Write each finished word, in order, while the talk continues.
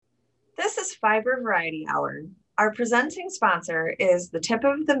This is Fiber Variety Hour. Our presenting sponsor is the Tip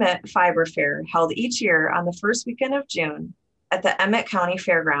of the Mitt Fiber Fair, held each year on the first weekend of June at the Emmett County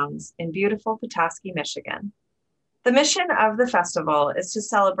Fairgrounds in beautiful Petoskey, Michigan. The mission of the festival is to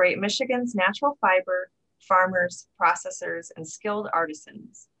celebrate Michigan's natural fiber farmers, processors, and skilled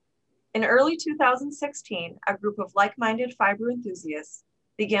artisans. In early 2016, a group of like-minded fiber enthusiasts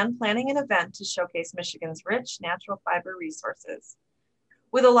began planning an event to showcase Michigan's rich natural fiber resources.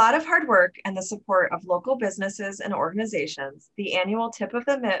 With a lot of hard work and the support of local businesses and organizations, the annual Tip of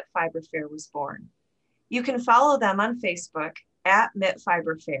the Mitt Fiber Fair was born. You can follow them on Facebook at Mitt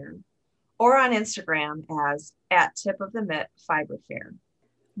Fiber Fair or on Instagram as at Tip of the Mitt Fiber Fair.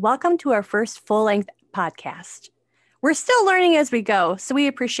 Welcome to our first full-length podcast. We're still learning as we go, so we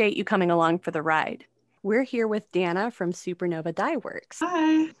appreciate you coming along for the ride. We're here with Dana from Supernova Dye Works.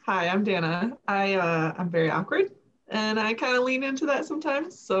 Hi, I'm Dana. I'm very awkward. And I kind of lean into that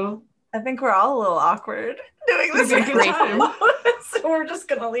sometimes. So I think we're all a little awkward doing this. It's a good time. So we're just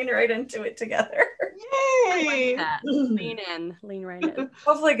going to lean right into it together. Yay! Like lean in, lean right in.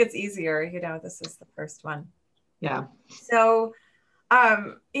 Hopefully it gets easier. This is the first one. Yeah. So,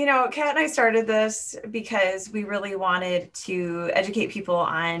 Kat and I started this because we really wanted to educate people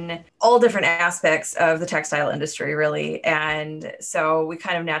on all different aspects of the textile industry, really. And so we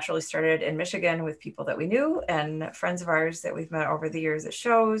kind of naturally started in Michigan with people that we knew and friends of ours that we've met over the years at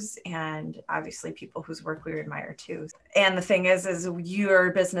shows, and obviously people whose work we admire too. And the thing is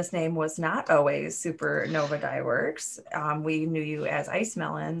your business name was not always Supernova Dye Works. We knew you as Ice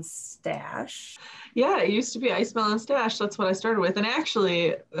Melon Stash. Yeah, it used to be Ice Melon Stash. That's what I started with. And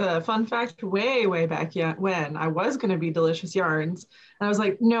actually, fun fact, way back when I was going to be Delicious Yarns, and I was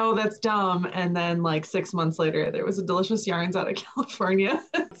like, no, that's dumb. And then like 6 months later, there was a Delicious Yarns out of California.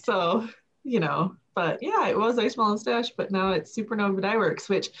 So, but yeah, it was Ice Melon Stash, but now it's Supernova Dye Works,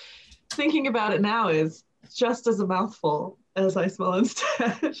 which thinking about it now is just as a mouthful as Ice Melon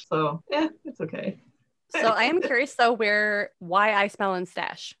Stash. So yeah, it's okay. So I am curious though, why Ice Melon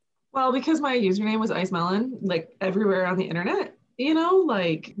Stash? Well, because my username was Ice Melon, like everywhere on the internet,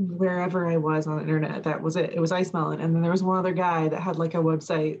 like wherever I was on the internet, that was it. It was Ice Melon. And then there was one other guy that had like a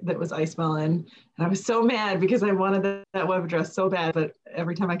website that was Ice Melon. And I was so mad because I wanted that web address so bad. But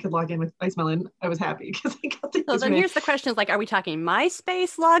every time I could log in with Ice Melon, I was happy because I got the So then username. here's the question is like, are we talking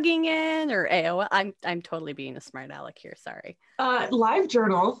MySpace logging in or AOL? I'm totally being a smart aleck here. Sorry.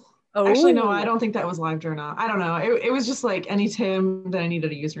 LiveJournal. Oh. Actually, no, I don't think that was LiveJournal. I don't know. It was just like anytime that I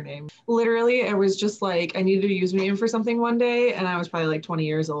needed a username. Literally, it was just like I needed a username for something one day, and I was probably like 20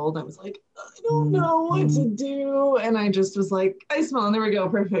 years old. I was like, I don't know what to do. And I just was like, I smell, and there we go.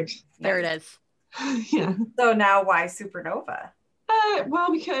 Perfect. There it is. Yeah. So now why Supernova?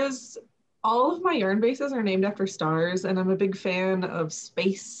 Well, because all of my yarn bases are named after stars, and I'm a big fan of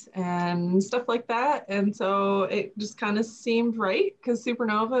space and stuff like that. And so it just kind of seemed right because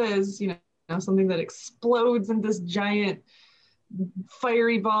supernova is, something that explodes in this giant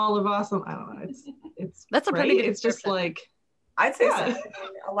fiery ball of awesome. I don't know. That's a right? pretty good It's just like, I'd say so. yeah. I mean,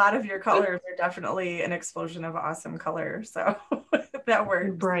 a lot of your colors are definitely an explosion of awesome color. So that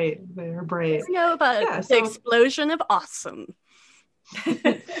works. Bright. They're bright. The explosion of awesome.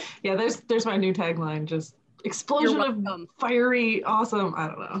 Yeah, there's my new tagline, just explosion of fiery awesome. I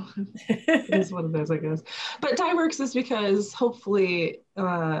don't know. It is what it is, I guess. But Dye Works is because hopefully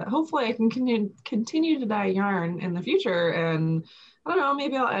I can continue to dye yarn in the future, and I don't know,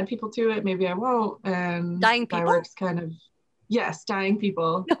 maybe I'll add people to it, maybe I won't. And Dyeing people? Dye Works kind of, yes, dyeing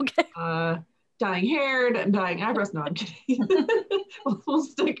people. Okay. Dyeing hair and dyeing eyebrows. No, I'm kidding. we'll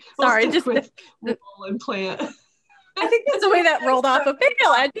stick with wool and plant. I think that's the way that rolled off of maybe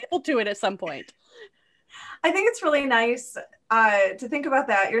I'll add people to it at some point. I think it's really nice to think about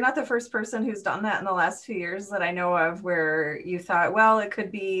that. You're not the first person who's done that in the last few years that I know of, where you thought, well, it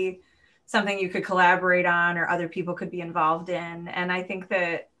could be something you could collaborate on or other people could be involved in. And I think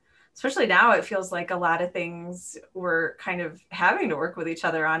that especially now, it feels like a lot of things we're kind of having to work with each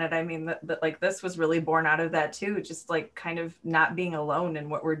other on it. I mean, that like this was really born out of that too, just like kind of not being alone in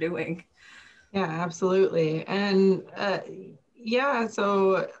what we're doing. Yeah, absolutely. And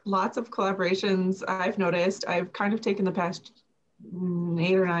so lots of collaborations I've noticed. I've kind of taken the past 8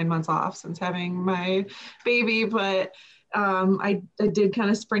 or 9 months off since having my baby, but I did kind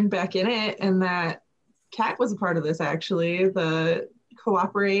of spring back in it, and that Kat was a part of this, actually, the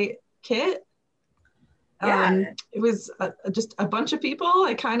Cooperate kit. Yeah. It was just a bunch of people.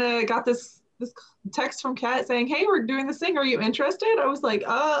 I kind of got this text from Kat saying, hey, we're doing this thing. Are you interested? I was like,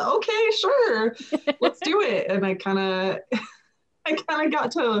 okay, sure. Let's do it. And I kind of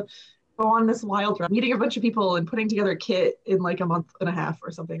got to on this wild run, meeting a bunch of people and putting together a kit in like a month and a half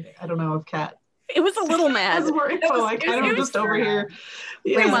or something. I don't know if Kat It was a little mad. has more info. I kind of just over here.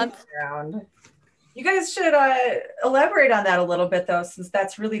 3 months. Around. You guys should elaborate on that a little bit, though, since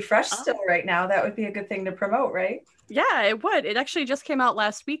that's really fresh still right now. That would be a good thing to promote, right? Yeah, it would. It actually just came out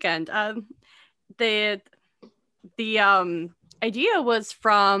last weekend. The idea was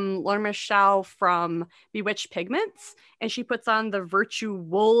from Lauren Michelle from Bewitched Pigments, and she puts on the Virtue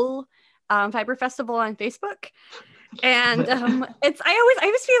Wool Fiber Festival on Facebook. And I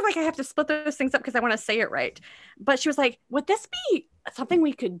always feel like I have to split those things up because I want to say it right. But she was like, would this be something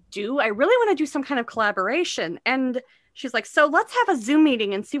we could do? I really want to do some kind of collaboration. And she's like, so let's have a Zoom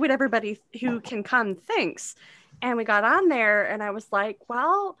meeting and see what everybody who can come thinks. And we got on there and I was like,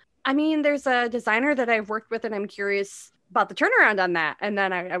 well, I mean, there's a designer that I've worked with and I'm curious about the turnaround on that. And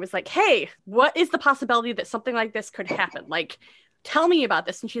then I was like, hey, what is the possibility that something like this could happen? Like, tell me about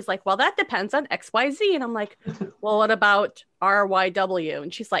this. And she's like, well, that depends on XYZ. And I'm like, well, what about RYW?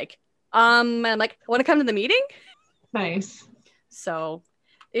 And she's like, and I'm like, want to come to the meeting? Nice. So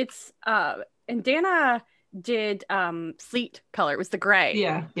it's, and Dana did sleet color. It was the gray.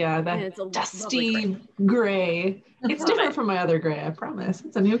 Yeah. That it's a dusty gray. It's different from my other gray, I promise.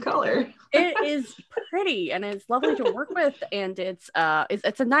 It's a new color. It is pretty and it's lovely to work with. And it's a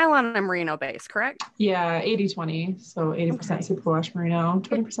nylon and merino base, correct? Yeah, 80-20. So 80% superwash merino,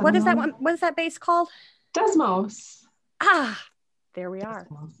 20% What is that nylon. one? What is that base called? Desmos. There we are.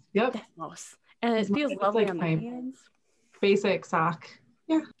 Desmos. Yep. Desmos. And it Desmos. feels It's lovely like on my hands. Basic sock.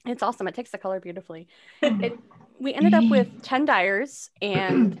 Yeah. It's awesome. It takes the color beautifully. We ended up with 10 dyers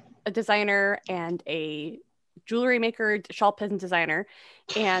and a designer and a jewelry maker, shawl pin designer,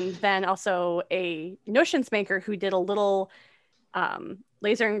 and then also a notions maker who did a little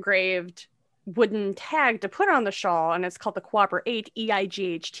laser engraved wooden tag to put on the shawl, and it's called the Cooperate,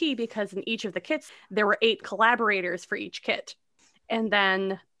 EIGHT, because in each of the kits there were 8 collaborators for each kit. And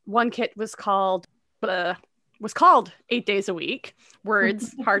then one kit was called 8 days a week,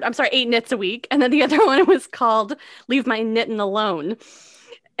 words hard. I'm sorry, 8 knits a week. And then the other one was called Leave My Knitting Alone.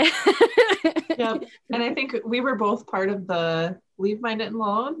 Yep. And I think we were both part of the Leave My Knitting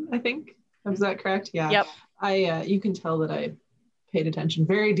Alone, I think. Was that correct? Yeah. Yep. You can tell that I paid attention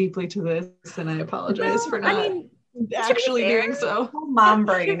very deeply to this, and I apologize for not actually doing so. Mom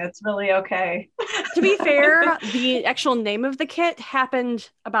brain, it's really okay. To be fair, the actual name of the kit happened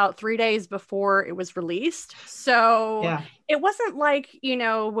about 3 days before it was released. So it wasn't like,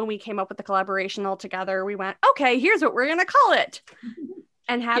 when we came up with the collaboration all together, we went, okay, here's what we're going to call it.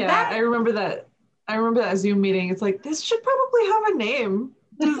 And had that. I remember that Zoom meeting. It's like, this should probably have a name.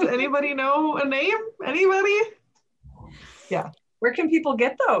 Does anybody know a name? Anybody? Yeah. Where can people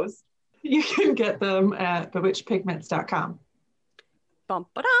get those? You can get them at bewitchedpigments.com. Bum,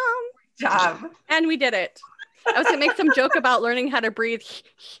 ba-dum. And we did it. I was going to make some joke about learning how to breathe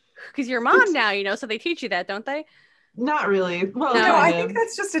because you're a mom now, so they teach you that, don't they? Not really. Well, no, I think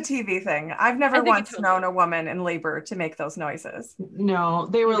that's just a TV thing. I've never once totally known a woman in labor to make those noises. No,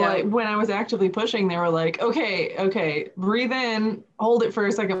 they were like, when I was actively pushing, they were like, okay, breathe in, hold it for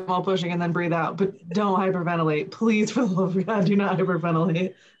a second while pushing, and then breathe out. But don't hyperventilate. Please, for the love of God, do not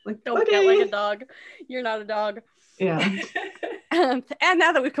hyperventilate. Like, don't get like a dog. You're not a dog. Yeah. And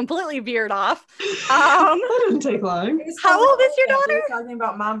now that we've completely veered off. That didn't take long. How old is your daughter? We're talking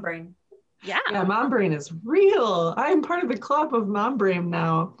about mom brain. Yeah, mom brain is real. I am part of the club of mom brain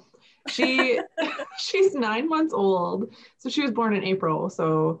now. She's 9 months old, so she was born in April.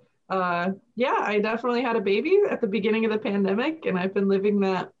 So I definitely had a baby at the beginning of the pandemic, and I've been living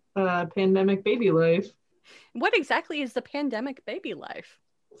that pandemic baby life. What exactly is the pandemic baby life?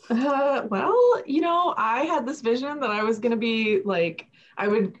 Well, I had this vision that I was going to be like, I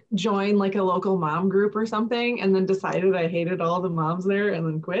would join like a local mom group or something, and then decided I hated all the moms there and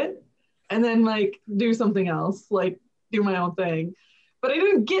then quit. And then like do something else, like do my own thing. But I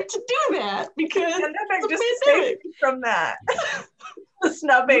didn't get to do that because pandemic just saved me from that. The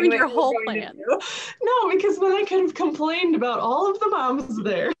snubbing. Ruined your whole plan. No, because then I could have complained about all of the moms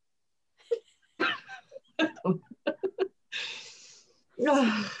there.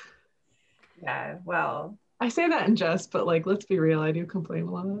 Yeah, well. I say that in jest, but like, let's be real, I do complain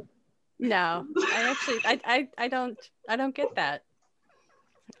a lot. No, I don't get that.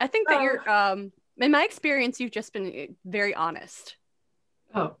 I think that you're, in my experience, you've just been very honest.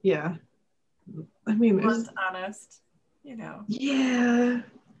 Oh, yeah. I mean, it's honest, Yeah.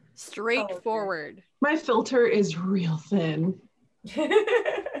 Straightforward. My filter is real thin.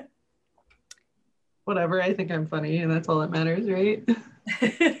 Whatever, I think I'm funny, and that's all that matters, right?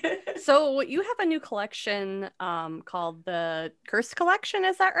 So you have a new collection called the Cursed Collection,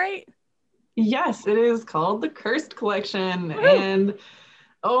 is that right? Yes, it is called the Cursed Collection. And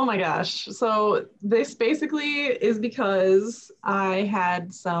oh my gosh. So this basically is because I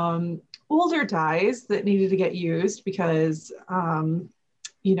had some older dyes that needed to get used because,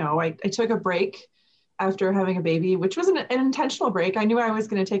 I took a break after having a baby, which was an intentional break. I knew I was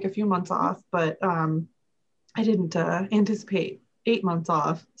going to take a few months off, but I didn't anticipate 8 months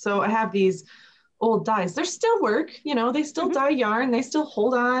off. So I have these old dyes. They still work, they still dye yarn. They still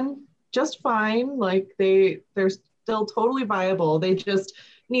hold on just fine. Like they're still totally viable. They just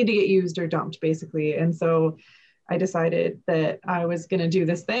need to get used or dumped basically. And so I decided that I was going to do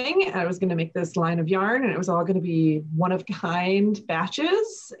this thing. I was going to make this line of yarn and it was all going to be one of kind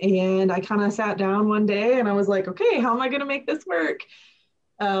batches. And I kind of sat down one day and I was like, okay, how am I going to make this work?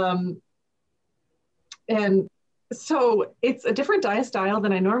 And so it's a different dye style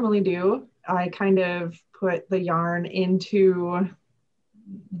than I normally do. I kind of put the yarn into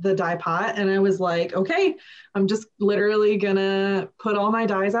the dye pot and I was like, okay, I'm just literally gonna put all my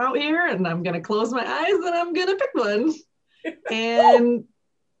dyes out here and I'm gonna close my eyes and I'm gonna pick one. And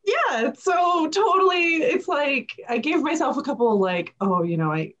yeah, so totally, it's like I gave myself a couple like, oh,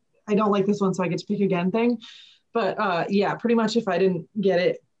 I don't like this one, so I get to pick again thing. But yeah, pretty much if I didn't get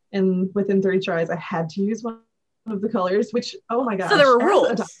it and within 3 tries, I had to use one of the colors, which, oh my gosh. So there were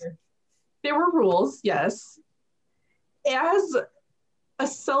rules. There were rules, yes. As a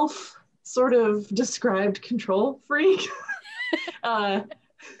self sort of described control freak,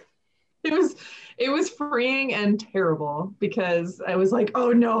 it was freeing and terrible because I was like,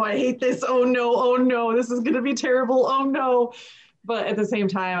 oh no, I hate this. Oh no, this is gonna be terrible. Oh no. But at the same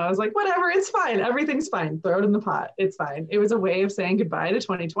time, I was like, whatever, it's fine. Everything's fine. Throw it in the pot. It's fine. It was a way of saying goodbye to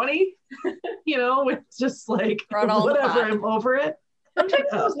 2020, with just like, whatever, I'm over it.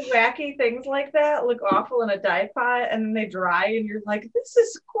 Sometimes those wacky things like that look awful in a dye pot and then they dry and you're like, this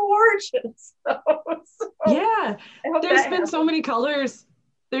is gorgeous. Yeah, there's been so many colors.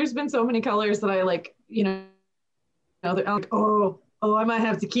 There's been so many colors that I like, they're like, oh, I might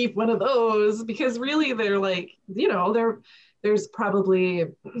have to keep one of those because really they're like, there's probably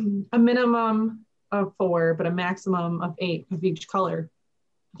a minimum of 4, but a maximum of 8 of each color.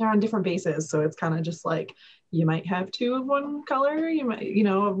 They're on different bases. So it's kind of just like, you might have 2 of one color, you might,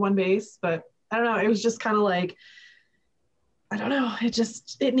 of one base, but I don't know. It was just kind of like, I don't know.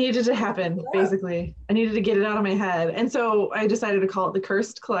 It needed to happen, basically. I needed to get it out of my head. And so I decided to call it the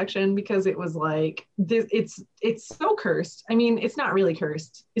Cursed Collection because it was like, it's so cursed. I mean, it's not really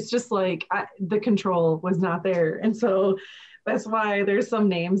cursed. It's just like the control was not there. And so that's why there's some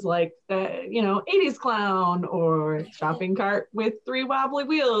names like that, 80s clown or shopping cart with 3 wobbly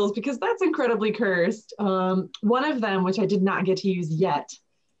wheels, because that's incredibly cursed. One of them, which I did not get to use yet,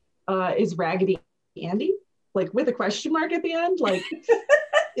 is Raggedy Andy, like with a question mark at the end. Like,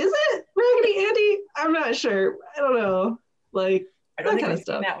 is it Raggedy Andy? I'm not sure. I don't know. Like, I don't that think kind I've of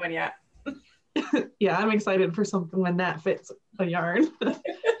stuff. seen that one yet. Yeah, I'm excited for something when that fits a yarn.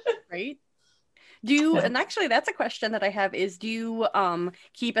 Right? And actually that's a question that I have is, do you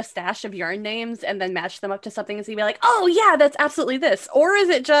keep a stash of yarn names and then match them up to something and so you be like, oh yeah, that's absolutely this? Or is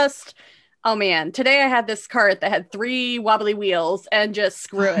it just, oh man, today I had this cart that had 3 wobbly wheels and just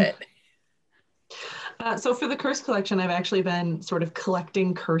screw it? So for the Cursed Collection, I've actually been sort of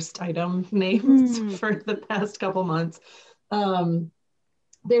collecting cursed item names for the past couple months.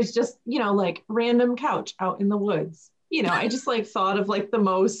 There's just, like random couch out in the woods. I just like thought of like the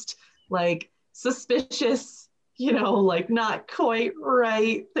most like suspicious, like not quite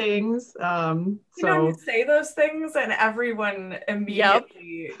right things. You say those things and everyone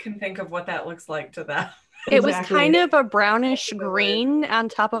immediately can think of what that looks like to them. It was kind of a brownish green on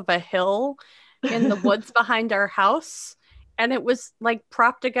top of a hill in the woods behind our house. And it was like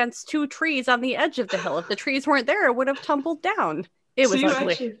propped against 2 trees on the edge of the hill. If the trees weren't there, it would have tumbled down. It was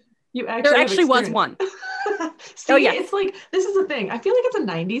ugly. There actually was one. See, yeah. It's like, this is the thing. I feel like it's a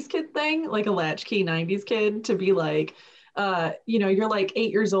 90s kid thing, like a latchkey 90s kid to be like, you're like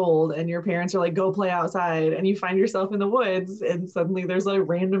 8 years old and your parents are like, go play outside, and you find yourself in the woods and suddenly there's a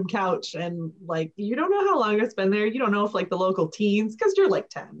random couch and like, you don't know how long it's been there. You don't know if like the local teens, because you're like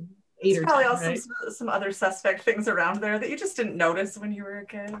 10. There's probably also some other suspect things around there that you just didn't notice when you were a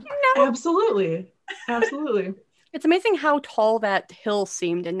kid. No. Absolutely. It's amazing how tall that hill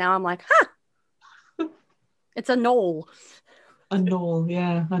seemed, and now I'm like, it's a knoll. A knoll,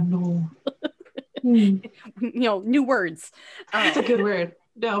 yeah, a knoll. New words. That's a good word.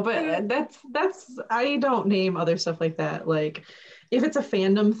 No, but that's I don't name other stuff like that. Like, if it's a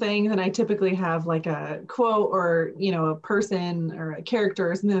fandom thing, then I typically have like a quote or, a person or a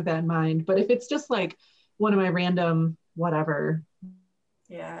character or something like that in mind. But if it's just like one of my random whatever,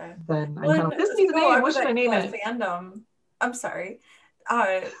 Yeah. then I'm kind of, this needs a name. What should I name it? Fandom. I'm sorry.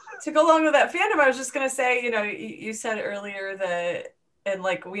 To go along with that fandom, I was just gonna say, you said earlier that, and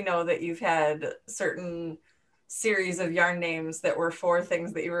like we know that you've had certain series of yarn names that were for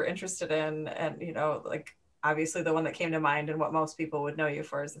things that you were interested in, and like obviously the one that came to mind and what most people would know you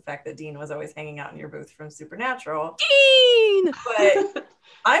for is the fact that Dean was always hanging out in your booth from Supernatural. Dean! But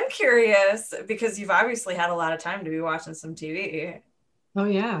I'm curious because you've obviously had a lot of time to be watching some TV. Oh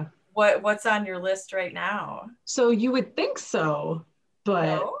yeah. What's on your list right now? So you would think so, but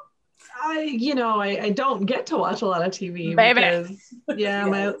No? I don't get to watch a lot of TV Baby. because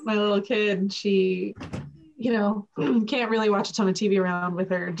Yes. my little kid, she can't really watch a ton of TV around with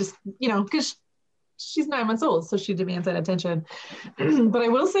her, just because she's 9 months old, so she demands that attention. But I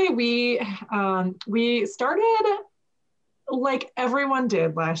will say we started like everyone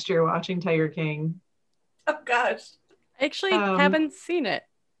did last year watching Tiger King. Oh gosh. I actually haven't seen it.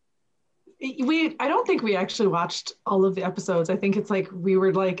 I don't think we actually watched all of the episodes. I think it's like we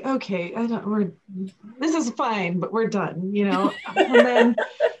were like, okay, this is fine, but we're done, And then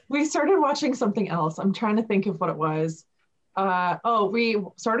we started watching something else. I'm trying to think of what it was. We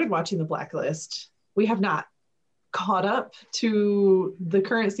started watching The Blacklist. We have not caught up to the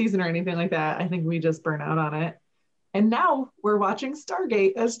current season or anything like that. I think we just burn out on it. And now we're watching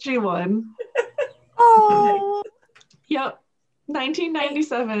Stargate SG-1. Oh. Yep.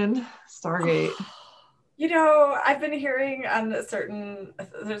 1997 Stargate. I've been hearing on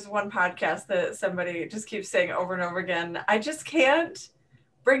there's one podcast that somebody just keeps saying over and over again, I just can't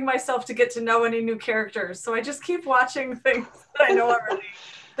bring myself to get to know any new characters. So I just keep watching things that I know already.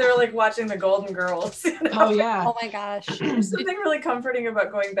 They're like watching the Golden Girls. Oh yeah. Oh my gosh. There's something really comforting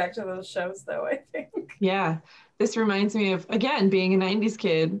about going back to those shows though, I think. Yeah. This reminds me of, again, being a 90s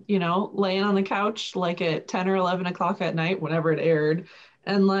kid, laying on the couch like at 10 or 11 o'clock at night, whenever it aired,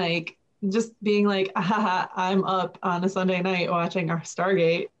 and like just being like, I'm up on a Sunday night watching our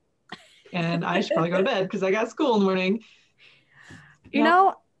Stargate, and I should probably go to bed because I got school in the morning.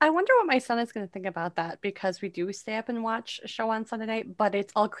 I wonder what my son is going to think about that, because we do stay up and watch a show on Sunday night, but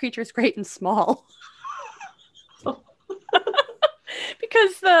it's all Creatures Great and Small.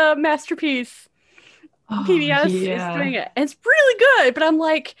 Because the Masterpiece PBS is doing it. And it's really good, but I'm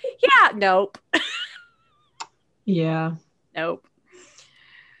like, yeah, nope. Yeah. Nope.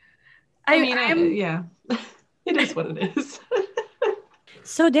 Yeah. It is what it is.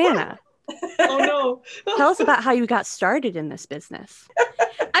 So Dana. Oh no. Tell us about how you got started in this business.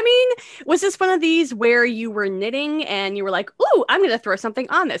 I mean, was this one of these where you were knitting and you were like, ooh, I'm going to throw something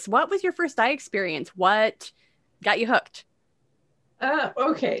on this? What was your first dye experience? What got you hooked?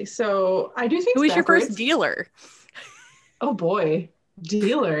 Okay, so I do think. Who was your first dealer? Oh boy,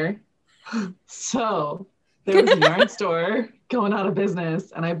 dealer. So there was a yarn store going out of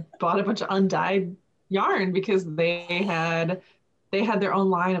business, and I bought a bunch of undyed yarn because they had their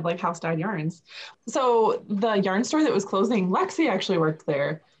own line of like house dyed yarns. So the yarn store that was closing, Lexi actually worked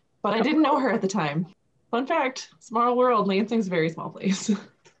there, but I didn't know her at the time. Fun fact, small world, Lansing's a very small place. So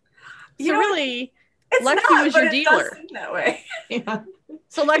really, it's Lexi not, was but your it dealer. does seem that way. Yeah.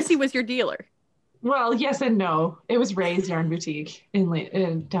 So Lexi was your dealer. Well, yes and no. It was Ray's Yarn Boutique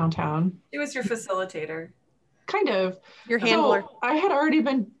in downtown. It was your facilitator. Kind of. Your handler. So I had already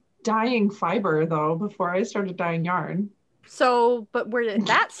been dyeing fiber though before I started dyeing yarn. So, but where did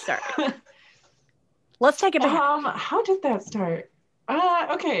that start? Let's take it back. How did that start?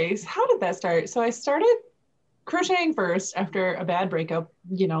 Okay, so how did that start? So I started crocheting first after a bad breakup,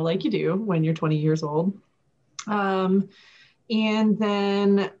 like you do when you're 20 years old. And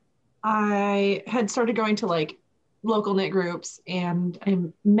then I had started going to like local knit groups, and I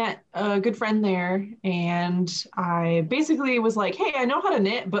met a good friend there, and I basically was like, hey, I know how to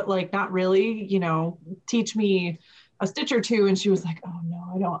knit, but like not really, teach me a stitch or two. And she was like, oh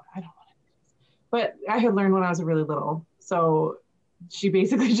no, I don't want to do this. But I had learned when I was really little. So she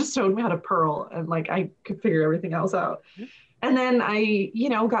basically just showed me how to purl, and like I could figure everything else out. And then I,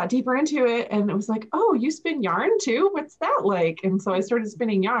 got deeper into it, and it was like, oh, you spin yarn too? What's that like? And so I started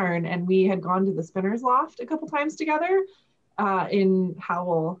spinning yarn, and we had gone to the spinner's loft a couple times together in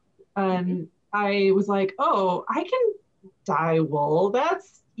Howell. And I was like, oh, I can dye wool.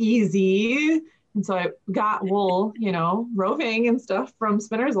 That's easy. And so I got wool, roving and stuff from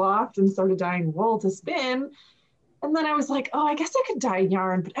spinner's loft, and started dyeing wool to spin. And then I was like, oh, I guess I could dye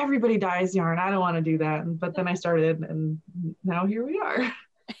yarn, but everybody dyes yarn. I don't want to do that. But then I started, and now here we are.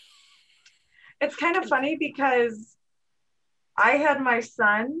 It's kind of funny because I had my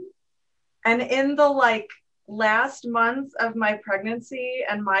son, and in the like last months of my pregnancy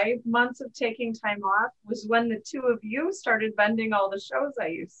and my months of taking time off was when the two of you started vending all the shows I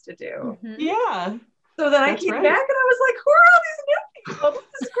used to do. Mhm. Yeah. So then I That's came right. back and I was like, who are all these new people?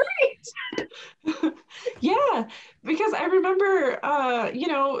 This is great. Yeah, because I remember,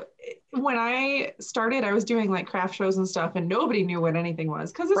 when I started, I was doing like craft shows and stuff, and nobody knew what anything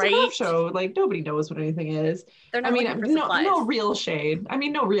was because it's a Right. craft show. Like nobody knows what anything is. They're I not mean, looking for no, supplies. no real shade. I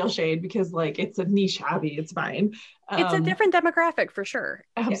mean, no real shade because like it's a niche hobby. It's fine. It's a different demographic for sure.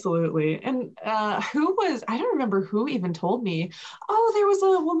 Absolutely. And I don't remember who even told me, oh, there was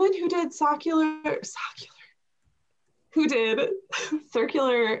a woman who did who did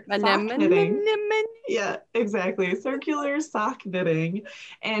circular sock knitting. Yeah, exactly. Circular sock knitting.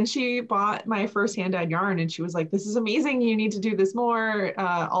 And she bought my first hand-dyed yarn and she was like, this is amazing. You need to do this more.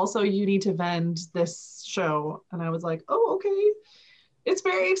 Also, you need to vend this show. And I was like, oh, okay. It's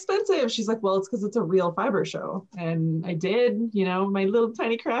very expensive. She's like, well, it's because it's a real fiber show. And I did, my little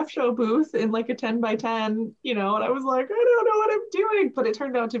tiny craft show booth in like a 10 by 10, and I was like, I don't know what I'm doing. But it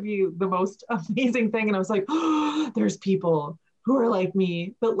turned out to be the most amazing thing. And I was like, oh, there's people who are like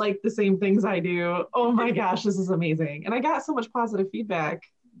me, but like the same things I do. Oh my gosh, this is amazing. And I got so much positive feedback.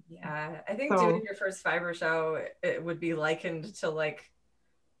 Yeah, I think doing your first fiber show, it would be likened to like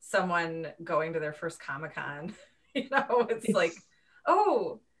someone going to their first Comic-Con. It's like,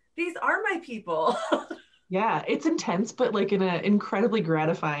 oh, these are my people. Yeah, it's intense, but like in an incredibly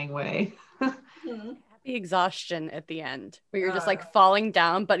gratifying way. Happy exhaustion at the end where you're just like falling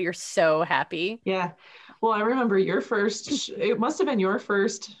down, but you're so happy. Yeah. Well, I remember your first, it must have been your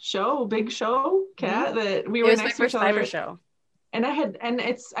first show, big show, Kat, that we were next to each other. Show. And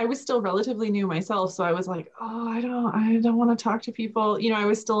I was still relatively new myself. So I was like, oh, I don't want to talk to people. I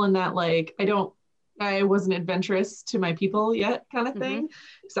was still in that, like, I wasn't adventurous to my people yet kind of thing.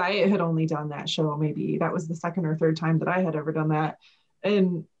 So I had only done that show. Maybe that was the second or third time that I had ever done that.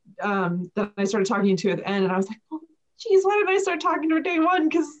 And then I started talking to her at the end and I was like, well, geez, why did I start talking to her day one?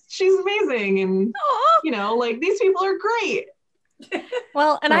 Because she's amazing. And, like these people are great.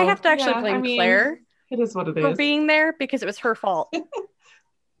 Well, and I have to actually blame Claire. It is what it is. For being there because it was her fault.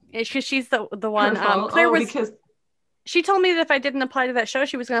 Because she's the one. Claire because she told me that if I didn't apply to that show,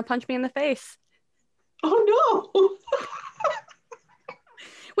 she was going to punch me in the face. Oh no!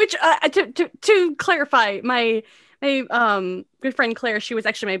 Which to clarify, my good friend Claire, she was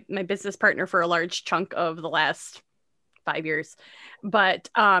actually my business partner for a large chunk of the last 5 years, but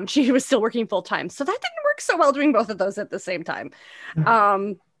she was still working full time, so that didn't work so well doing both of those at the same time,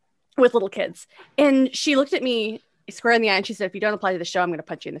 with little kids. And she looked at me square in the eye and she said, "If you don't apply to the show, I'm going to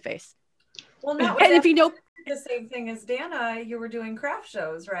punch you in the face." Well, now and if you know the same thing as Dana, you were doing craft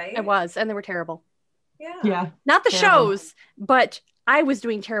shows, right? I was, and they were terrible. Yeah. Not the shows, but I was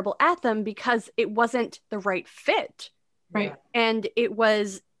doing terrible at them because it wasn't the right fit. Right. And it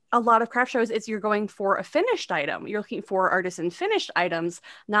was a lot of craft shows. You're going for a finished item. You're looking for artisan finished items,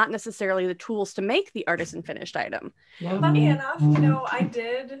 not necessarily the tools to make the artisan finished item. Yeah. Funny enough, I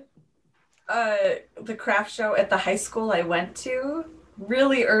did the craft show at the high school I went to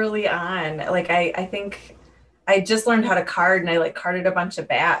really early on. Like I think I just learned how to card and I like carded a bunch of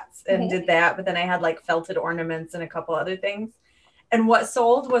bats and did that. But then I had like felted ornaments and a couple other things. And what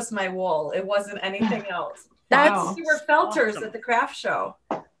sold was my wool. It wasn't anything else. We were felters at the craft show.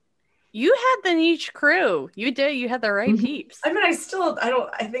 You had the niche crew. You did. You had the right peeps. I mean, I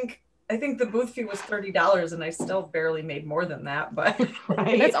think the booth fee was $30 and I still barely made more than that, but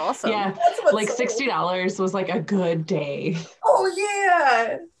right. That's awesome. Yeah. Like $60 was like a good day. Oh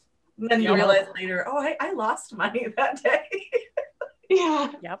yeah. And then you realize later, oh, I lost money that day.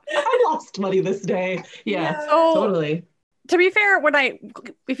 Yeah. Yep. I lost money this day. Yeah. So, totally. To be fair,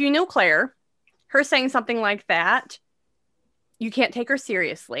 if you know Claire, her saying something like that, you can't take her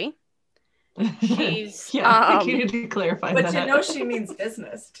seriously. She's I need to clarify but that. She means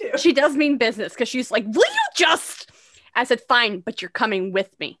business too. She does mean business because she's like, will you just? I said, fine, but you're coming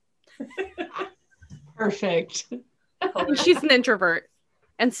with me. Perfect. And she's an introvert.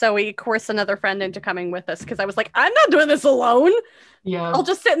 And so we coerced another friend into coming with us because I was like, I'm not doing this alone. Yeah. I'll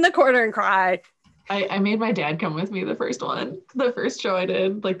just sit in the corner and cry. I made my dad come with me the first show I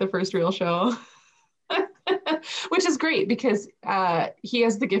did, like the first real show. Which is great because he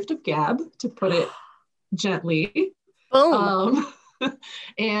has the gift of gab, to put it gently. Boom.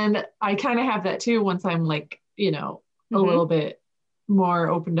 And I kind of have that too once I'm like, a little bit more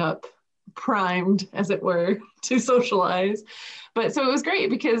opened up primed, as it were, to socialize. But so it was great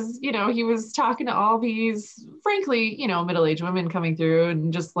because, you know, he was talking to all these, frankly, you know, middle-aged women coming through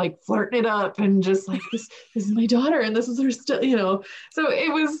and just like flirting it up and just like, this is my daughter and this is her stuff, you know. So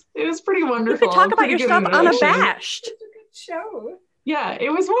it was pretty wonderful. You could talk about pretty your good stuff interaction. unabashed. It's a good show. Yeah, it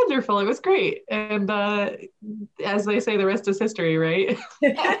was wonderful. It was great. And as they say, the rest is history, right?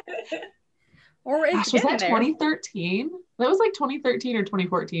 Or it's Gosh, was that there. 2013? That was like 2013 or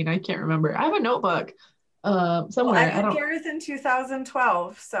 2014. I can't remember. I have a notebook somewhere. Well, I I met don't. Gareth in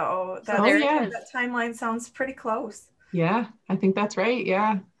 2012, so that, there it yeah. is. that timeline sounds pretty close. Yeah, I think that's right.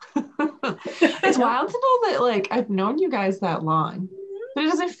 Yeah. It's wild to know that like I've known you guys that long, but it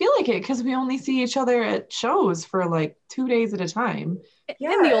doesn't feel like it because we only see each other at shows for like 2 days at a time.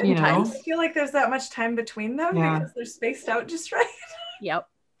 Yeah, In the olden you know. times. I feel like there's that much time between them Yeah. because they're spaced out just right. Yep.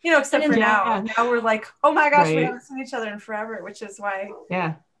 You know, except for Yeah. now we're like, oh my gosh, we Right. haven't seen each other in forever, which is why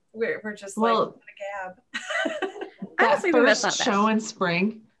Yeah. we're just Well, like gonna gab. That Honestly, then that's first not bad. show in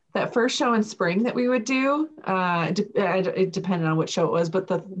spring, that we would do, it depended on which show it was, but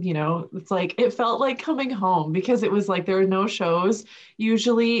it's like, it felt like coming home because it was like, there were no shows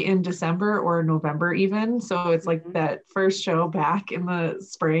usually in December or November even. So it's like that first show back in the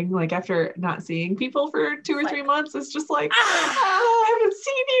spring, like after not seeing people for 2 or 3 months, it's just like, I haven't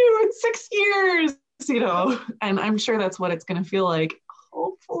seen you in 6 years, you know, and I'm sure that's what it's going to feel like.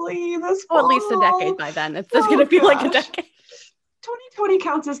 Hopefully this Oh, at least a fall. decade by then. It's just going to feel like a gosh. decade. 2020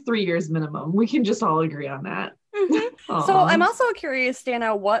 counts as 3 years minimum. We can just all agree on that. So I'm also curious,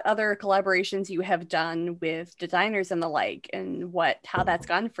 Dana, what other collaborations you have done with designers and the like, and how that's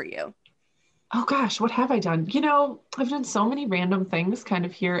gone for you. Oh gosh, what have I done? You know, I've done so many random things kind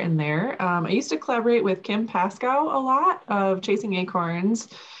of here and there. I used to collaborate with Kim Pascoe a lot of Chasing Acorns.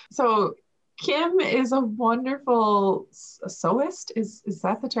 So Kim is a wonderful sewist. Is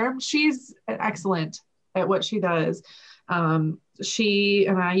that the term? She's excellent at what she does. She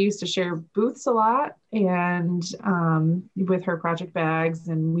and I used to share booths a lot, and with her project bags,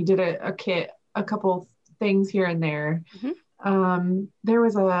 and we did a kit, a couple things here and there. There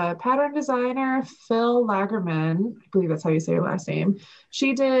was a pattern designer, Phil Lagerman, I believe that's how you say her last name.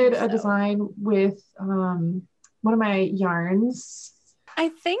 She did a design with one of my yarns. I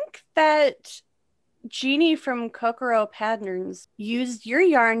think that Jeannie from Kokoro Patterns used your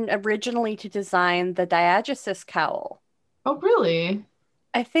yarn originally to design the Diagesis cowl. Oh, really?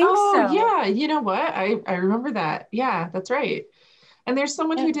 I think so. Oh, yeah. You know what? I remember that. Yeah, that's right. And there's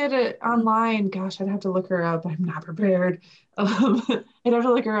someone who did it online. Gosh, I'd have to look her up. I'm not prepared. I'd have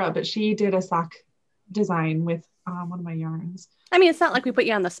to look her up, but she did a sock design with one of my yarns. I mean, it's not like we put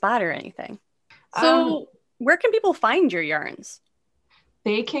you on the spot or anything. So where can people find your yarns?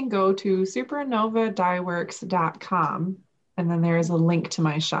 They can go to supernovadyeworks.com, and then there's a link to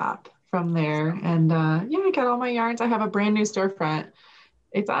my shop from there. And I got all my yarns. I have a brand new storefront.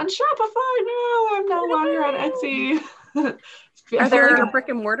 It's on Shopify now. I'm no longer on Etsy. Are there other brick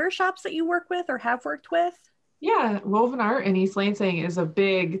and mortar shops that you work with or have worked with? Yeah, Woven Art in East Lansing is a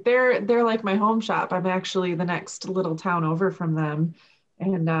big, they're like my home shop. I'm actually the next little town over from them.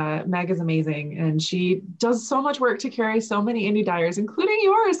 And Meg is amazing. And she does so much work to carry so many indie dyers, including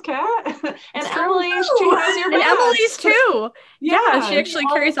yours, Kat. And Emily, she has your And back. Emily's too. Yeah, she actually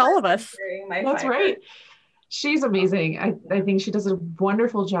all carries all of us. That's right. She's amazing. I think she does a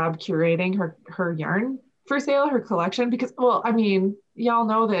wonderful job curating her yarn for sale, her collection, because, well, I mean, y'all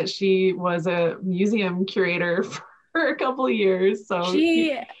know that she was a museum curator for a couple of years. So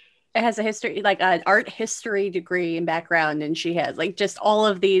she has a history, like an art history degree and background, and she has like just all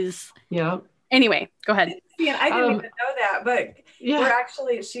of these. Yeah. Anyway, go ahead. Yeah, I didn't even know that, but Yeah.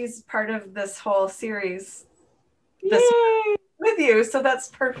 she's part of this whole series Yay. with you, so that's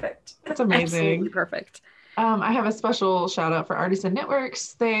perfect. That's amazing. Absolutely perfect. I have a special shout out for Artisan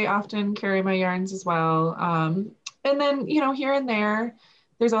Knitworks. They often carry my yarns as well. And then, you know, here and there,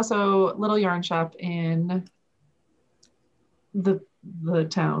 there's also Little Yarn Shop in the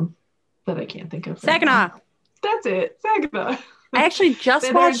town that I can't think of. Saginaw. That's it. Saginaw. I actually just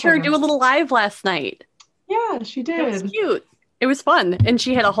They're watched her in do a little live last night. Yeah, she It was did. cute. It was fun. And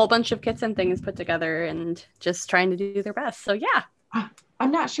she had a whole bunch of kits and things put together and just trying to do their best. So yeah.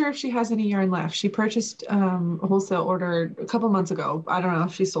 I'm not sure if she has any yarn left. She purchased a wholesale order a couple months ago. I don't know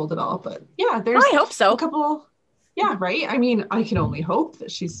if she sold it all, but yeah, there's I hope so. a couple. Yeah, right. I mean, I can only hope that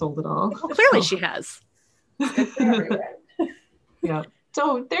she's sold it all. Well, clearly she has. Yeah.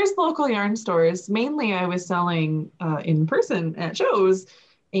 So there's local yarn stores. Mainly I was selling in person at shows,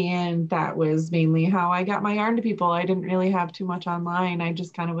 and that was mainly how I got my yarn to people. I didn't really have too much online. I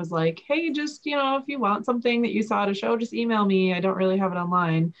just kind of was like, hey, just, you know, if you want something that you saw at a show, just email me. I don't really have it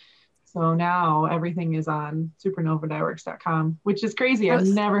online. So now everything is on supernovadyworks.com, which is crazy. I've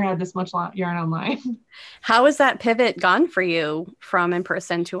never had this much yarn online. How has that pivot gone for you from in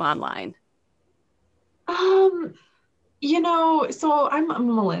person to online? So I'm a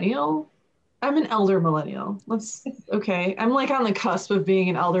millennial. I'm an elder millennial. I'm like on the cusp of being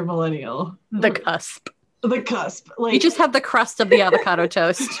an elder millennial. The cusp. The cusp. Like you just have the crust of the avocado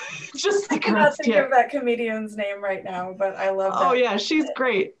toast. Just the I cannot crust. think Yeah. of that comedian's name right now, but I love that. Oh yeah, she's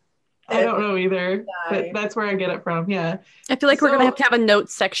great. I don't know either, but that's where I get it from. Yeah. I feel like we're going to have a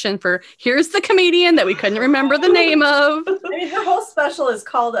notes section for here's the comedian that we couldn't remember the name of. I mean, her whole special is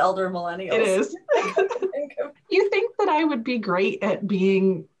called Elder Millennials. It is. You think that I would be great at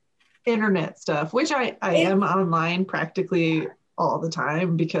being internet stuff, which I am online practically all the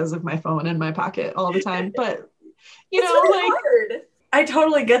time because of my phone in my pocket all the time. But it's really hard. I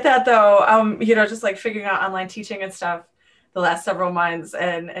totally get that though. Just like figuring out online teaching and stuff the last several months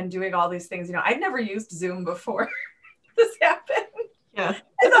and doing all these things. I'd never used Zoom before this happened. Yeah.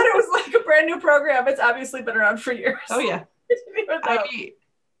 I thought it was like a brand new program. It's obviously been around for years. Oh yeah.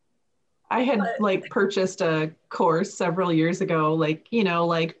 I had purchased a course several years ago, like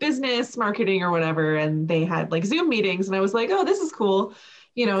business marketing or whatever. And they had like Zoom meetings and I was like, oh, this is cool.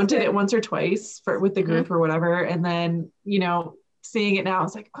 Did it once or twice with the group or whatever. And then, seeing it now, I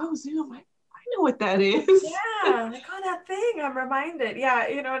was like, oh, Zoom, I know what that is. Yeah. Like, oh, that thing. I'm reminded. Yeah.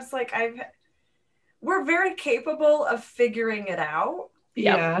 It's like we're very capable of figuring it out.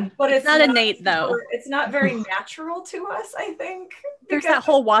 Yeah. But it's not innate though. It's not very natural to us, I think. There's that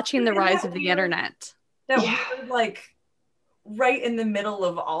whole watching the rise of the internet. That we're like right in the middle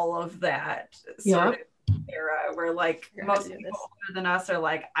of all of that sort of era where like most people older than us are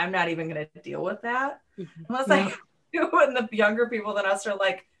like, I'm not even going to deal with that. Unless I do, and the younger people than us are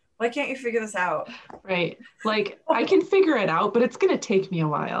like, why can't you figure this out? Right. Like I can figure it out, but it's going to take me a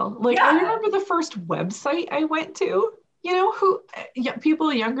while. Like I remember the first website I went to,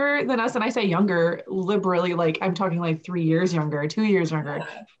 people younger than us, and I say younger liberally, like I'm talking like 3 years younger, 2 years younger.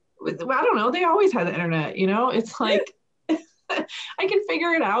 I don't know. They always had the internet, it's like, I can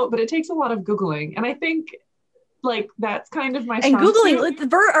figure it out, but it takes a lot of Googling. And I think like, that's kind of my and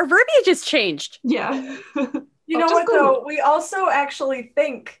Googling, our verbiage has changed. Yeah. You know what though? We also actually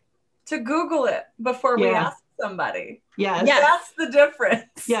think to Google it before we ask somebody. Yes. That's the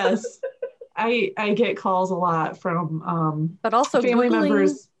difference. Yes. I get calls a lot from but also family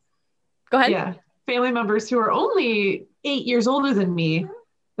members. Go ahead. Yeah. Family members who are only 8 years older than me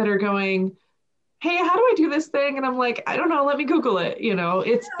that are going, hey, how do I do this thing? And I'm like, I don't know, let me Google it.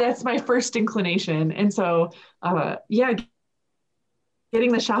 That's my first inclination. And so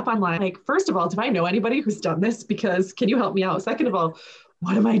getting the shop online, like, first of all, do I know anybody who's done this? Because can you help me out? Second of all,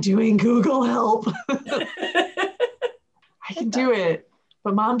 what am I doing? Google help. I can do it.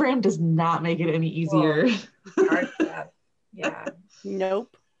 But Mom Brand does not make it any easier. Yeah.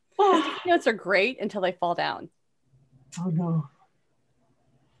 Nope. Sticky notes are great until they fall down. Oh no.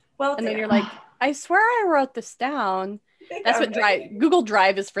 Well, and then you're like, I swear I wrote this down. That's what Google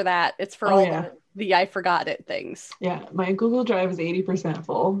Drive is for that. It's for all the I forgot it things. Yeah, my Google Drive is 80%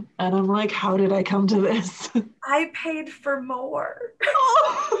 full. And I'm like, how did I come to this? I paid for more.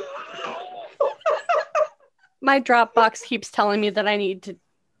 My Dropbox keeps telling me that I need to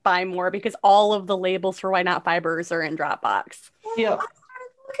buy more because all of the labels for Why Not Fibers are in Dropbox. Yeah. I started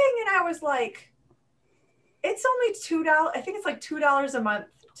looking and I was like, it's only $2. I think it's like $2 a month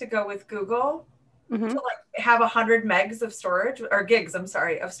to go with Google to like have 100 megs of storage or gigs, of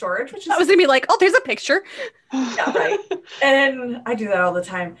storage, which is. I was gonna be like, oh, there's a picture. Yeah, right. And I do that all the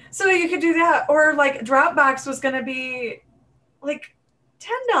time. So you could do that, or like Dropbox was gonna be like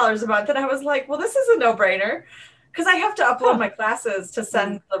 $10 a month, and I was like, well, this is a no-brainer because I have to upload my classes to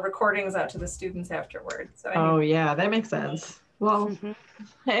send the recordings out to the students afterward. So yeah, that makes sense. Well,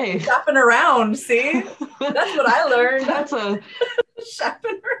 hey, shopping around, see, that's what I learned. That's a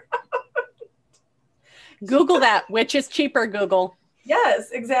shopping around. Google that, which is cheaper. Google.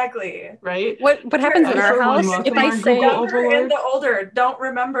 Yes, exactly. Right. What happens in our house if I say and the older don't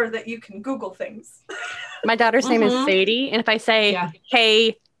remember that you can Google things. My daughter's name is Sadie, and if I say,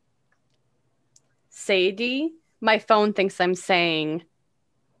 "Hey, Sadie," my phone thinks I'm saying.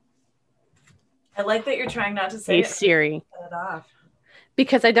 I like that you're trying not to say "Hey, Siri." Turn it off.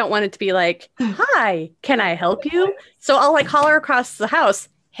 Because I don't want it to be like, "Hi, can I help you?" So I'll like holler across the house,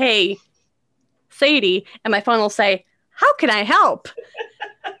 "Hey, Sadie," and my phone will say, "How can I help?"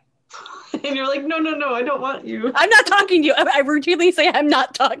 And you're like, no, I don't want you. I'm not talking to you. I routinely say I'm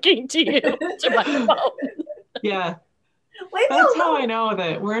not talking to you to my phone. Yeah. That's how I know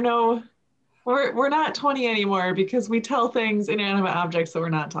that we're no We're not 20 anymore because we tell things, inanimate objects, that we're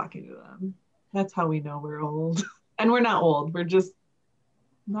not talking to them. That's how we know we're old. And we're not old. We're just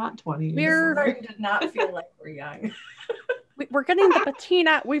not 20 We're- anymore. Starting to not feel like we're young. We're getting the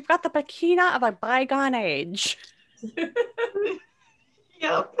patina. We've got the patina of a bygone age.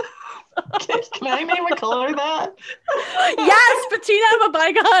 Yep. Can I name a color that? Yes, patina of a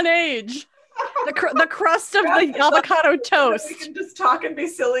bygone age. The crust of the avocado We toast. can just talk and be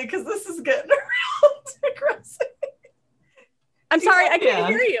silly because this is getting real aggressive. I'm sorry, I Yeah. can't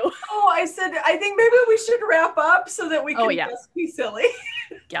hear you. Oh, I said I think maybe we should wrap up so that we can Oh, yeah. just be silly.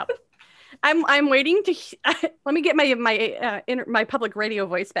 Yep. I'm waiting to let me get my public radio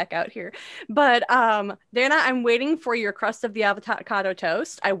voice back out here. But Dana, I'm waiting for your crust of the avocado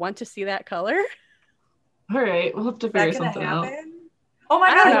toast. I want to see that color. All right, we'll have to Is that figure gonna something out. happen? Oh my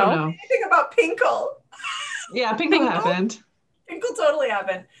I god, don't I know. don't know anything about Pinkle. Yeah, Pinkle Pinkle? happened. Pinkle totally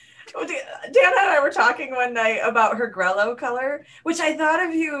happened. Dana and I were talking one night about her Grello color, which I thought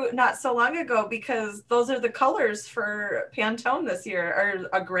of you not so long ago because those are the colors for Pantone this year,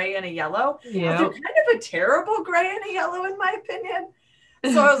 are a gray and a yellow. But they're Yeah. kind of a terrible gray and a yellow in my opinion.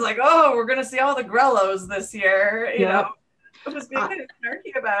 So I was like, oh, we're gonna see all the Grellos this year. You know, I was being kind of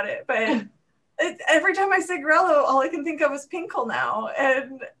snarky about it, but every time I say Grello, all I can think of is Pinkle now.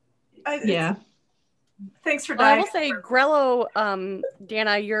 And Yeah. thanks for Well, I dying. will say Grello,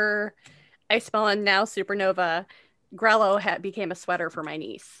 Dana, your Ice Melon now Supernova, Grello became a sweater for my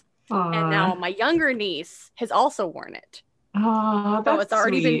niece. And now my younger niece has also worn it. Oh, So that's it's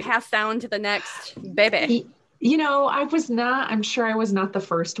already been sweet. passed down to the next baby. You know, I'm sure I was not the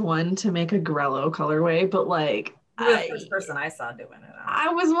first one to make a Grello colorway, but like, You were the first person I saw doing it. I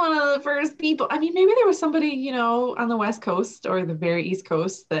was one of the first people. I mean, maybe there was somebody, you know, on the West Coast or the very East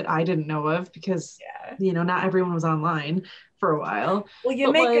Coast that I didn't know of because, Yeah. you know, not everyone was online for a while. Well, you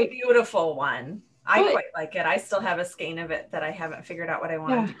But, make a like- beautiful one. I But- quite like it. I still have a skein of it that I haven't figured out what I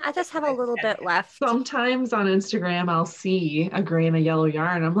want Yeah. to do. I just have a little bit left. Sometimes on Instagram, I'll see a gray and a yellow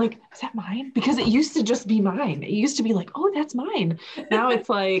yarn. I'm like, is that mine? Because it used to just be mine. It used to be like, oh, that's mine. Now it's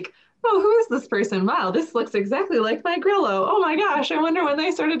like, oh, who is this person? Wow, this looks exactly like my Grello. Oh my gosh, I wonder when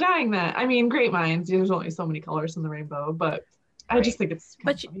they started dyeing that. I mean, great minds. There's only so many colors in the rainbow, but I just think it's kind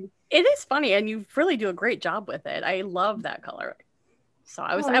But of funny. It is funny, and you really do a great job with it. I love that color. So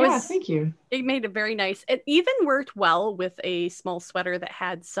I was, Thank you. it made it very nice. It even worked well with a small sweater that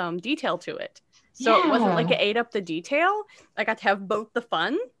had some detail to it. So it wasn't like Yeah. it ate up the detail. I got to have both the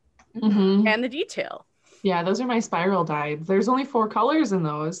fun Mhm. and the detail. Yeah, those are my spiral dyes. There's only 4 colors in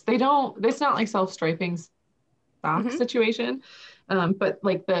those. It's not like self-striping stock Mhm. situation. But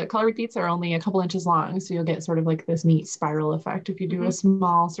like the color repeats are only a couple inches long. So you'll get sort of like this neat spiral effect if you do a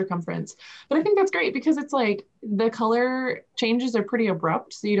small circumference. But I think that's great because it's like the color changes are pretty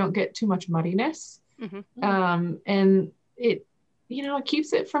abrupt. So you don't get too much muddiness. Mhm. And it, you know, it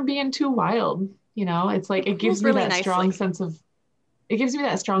keeps it from being too wild. You know, it's like, it gives Feels me really that nicely. strong sense of, it gives me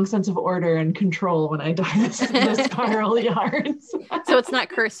that strong sense of order and control when I dye the spiral yarns. So it's not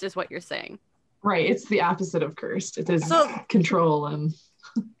cursed, is what you're saying. Right. It's the opposite of cursed. It is So- control and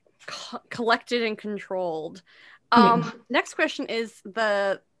Collected and controlled. Yeah. Next question is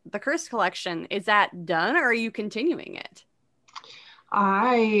the Curse collection. Is that done, or are you continuing it?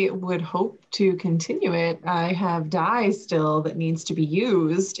 I would hope to continue it. I have dye still that needs to be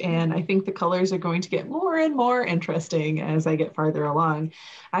used, and I think the colors are going to get more and more interesting as I get farther along.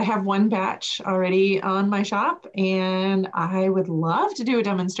 I have one batch already on my shop, and I would love to do a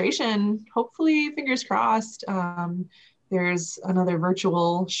demonstration. Hopefully, fingers crossed. There's another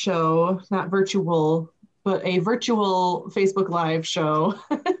virtual show, not virtual, but a virtual Facebook Live show.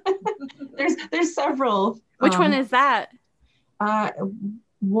 there's several. Which one is that?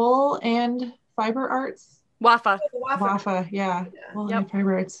 Wool and Fiber Arts. Wafa. Wafa, yeah. Wool Yep. and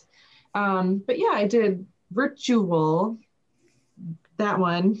Fiber Arts. But yeah, I did virtual, that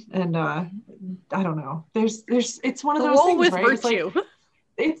one, and I don't know. There's it's one of those Wool things, with right? virtue.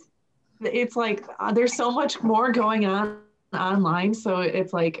 It's like there's so much more going on online, so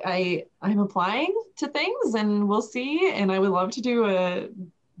it's like I'm applying to things and we'll see, and I would love to do a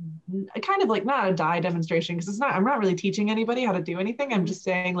kind of like not a dye demonstration because I'm not really teaching anybody how to do anything. I'm just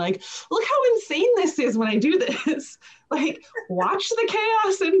saying like, look how insane this is when I do this. Like watch the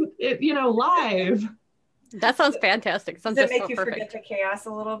chaos and it, you know, live. That sounds fantastic. Does Sounds it just make so you perfect. forget the chaos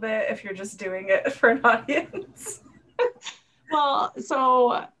a little bit if you're just doing it for an audience? Well,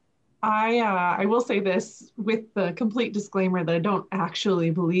 so I will say this with the complete disclaimer that I don't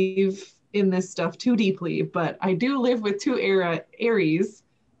actually believe in this stuff too deeply, but I do live with 2 Aries,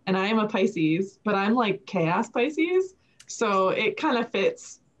 and I am a Pisces, but I'm like chaos Pisces, so it kind of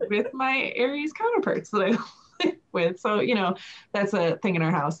fits with my Aries counterparts that I live with. So, that's a thing in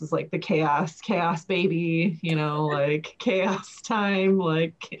our house is like the chaos baby, like chaos time,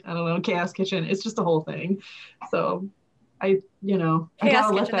 like, I don't know, chaos kitchen. It's just a whole thing. So I Chaos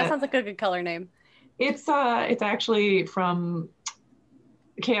gotta let Kitchen. That sounds like a good color name. It's actually from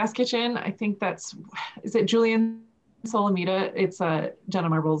Chaos Kitchen. I think is it Julian Solomita? It's Jenna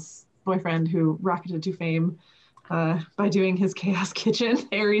Marbles' boyfriend who rocketed to fame by doing his Chaos Kitchen,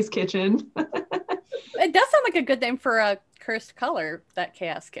 Aries Kitchen. It does sound like a good name for a cursed color, that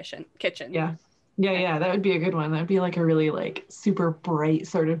Chaos Kitchen. Yeah. That would be a good one. That would be like a really like super bright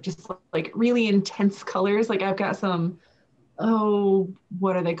sort of just like really intense colors. Like I've got some,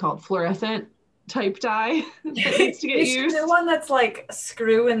 what are they called? Fluorescent type dye that needs to get used. The one that's like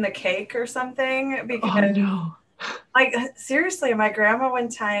screw in the cake or something, because no. Like seriously, my grandma one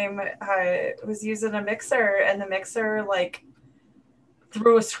time was using a mixer, and the mixer like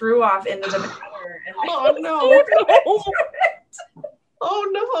threw a screw off into the batter. And Oh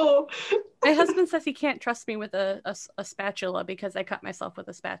no. My husband says he can't trust me with a spatula because I cut myself with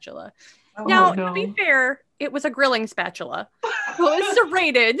a spatula. Oh, Now, no. to be fair, it was a grilling spatula. So it's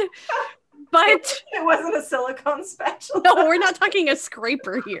serrated, but it wasn't a silicone spatula. no, we're not talking a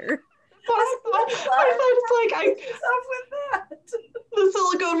scraper here. I thought it's like the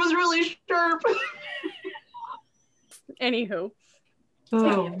silicone was really sharp. Anywho,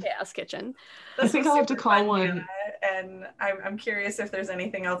 Chaos Kitchen. I think I'll have to call one. And I'm curious if there's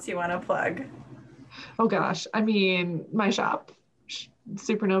anything else you want to plug. Oh gosh, I mean, my shop,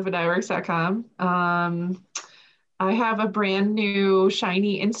 supernovadyeworks.com. I have a brand new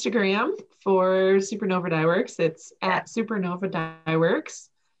shiny Instagram for Supernova Dyeworks. It's at Supernova Dyeworks.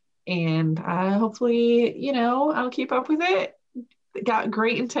 And hopefully, I'll keep up with it. Got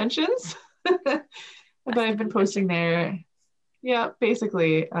great intentions. But I've been posting there. Yeah,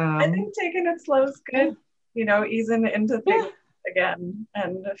 basically. I think taking it slow is good. Easing into things again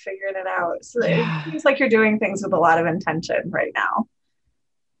and figuring it out. So it seems like you're doing things with a lot of intention right now,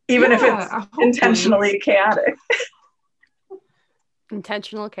 even if it's hopefully intentionally chaotic.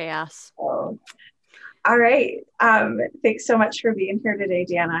 Intentional chaos. Oh. All right. Thanks so much for being here today,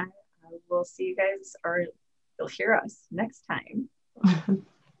 Deanna. We'll see you guys, or you'll hear us next time.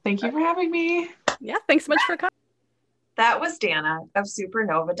 Thank you for having me. Yeah, thanks so much for coming. That was Dana of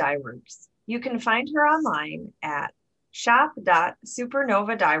Supernova Dyeworks. You can find her online at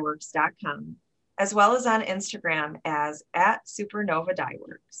shop.supernovadyeworks.com, as well as on Instagram as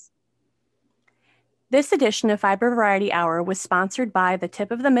 @supernova-dyeworks. This edition of Fiber Variety Hour was sponsored by the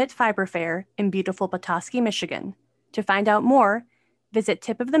Tip of the Mitt Fiber Fair in beautiful Petoskey, Michigan. To find out more, visit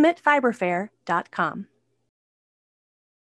tipofthemittfiberfair.com.